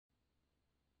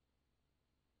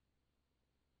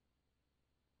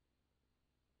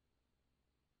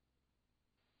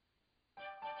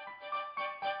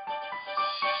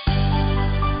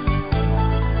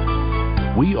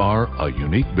We are a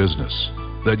unique business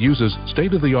that uses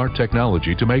state-of-the-art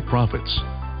technology to make profits.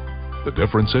 The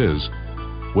difference is,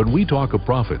 when we talk of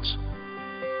profits,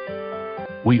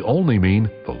 we only mean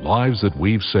the lives that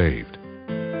we've saved.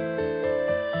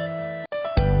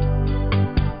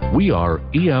 We are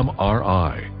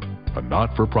EMRI, a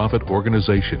not-for-profit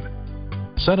organization.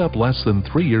 Set up less than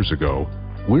 3 years ago,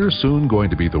 we're soon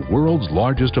going to be the world's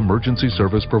largest emergency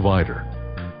service provider.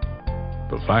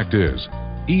 The fact is,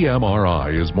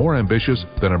 EMRI is more ambitious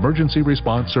than emergency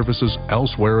response services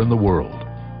elsewhere in the world.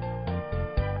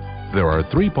 There are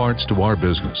 3 parts to our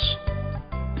business.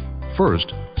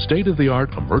 First,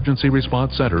 state-of-the-art emergency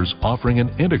response centers offering an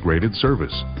integrated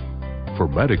service for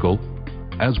medical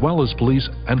as well as police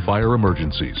and fire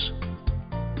emergencies.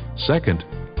 Second,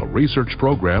 a research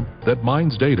program that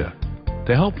mines data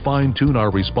to help fine-tune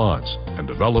our response and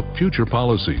develop future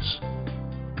policies.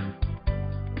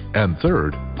 And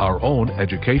third, our own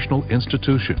educational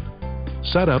institution,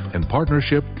 set up in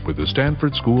partnership with the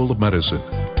Stanford School of Medicine.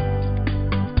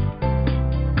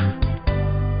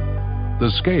 The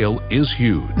scale is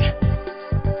huge.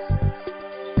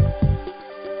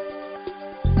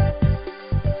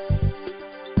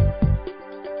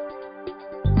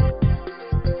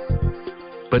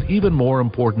 But even more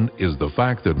important is the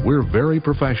fact that we're very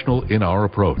professional in our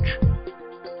approach,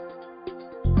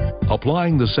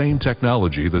 applying the same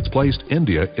technology that's placed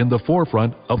India in the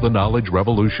forefront of the knowledge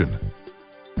revolution,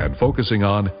 and focusing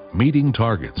on meeting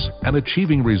targets and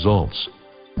achieving results.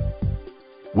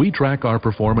 We track our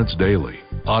performance daily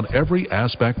on every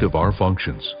aspect of our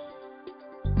functions.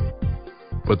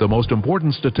 But the most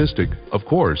important statistic, of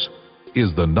course,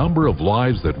 is the number of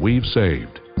lives that we've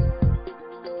saved.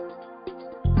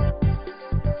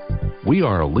 We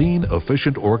are a lean,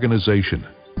 efficient organization.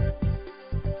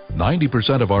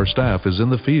 90% of our staff is in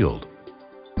the field.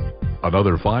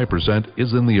 Another 5%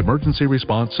 is in the emergency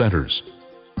response centers.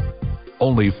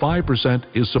 Only 5%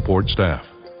 is support staff.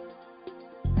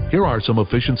 Here are some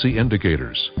efficiency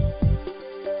indicators.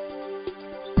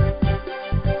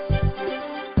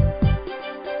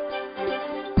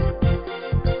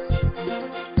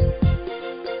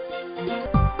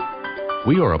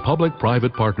 We are a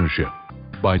public-private partnership.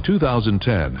 By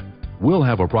 2010, we'll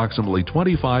have approximately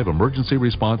 25 emergency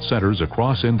response centers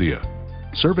across India,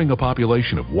 serving a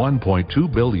population of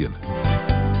 1.2 billion.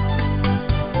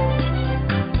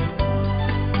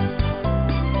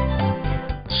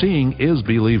 Seeing is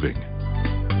believing.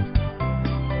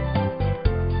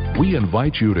 We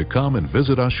invite you to come and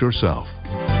visit us yourself.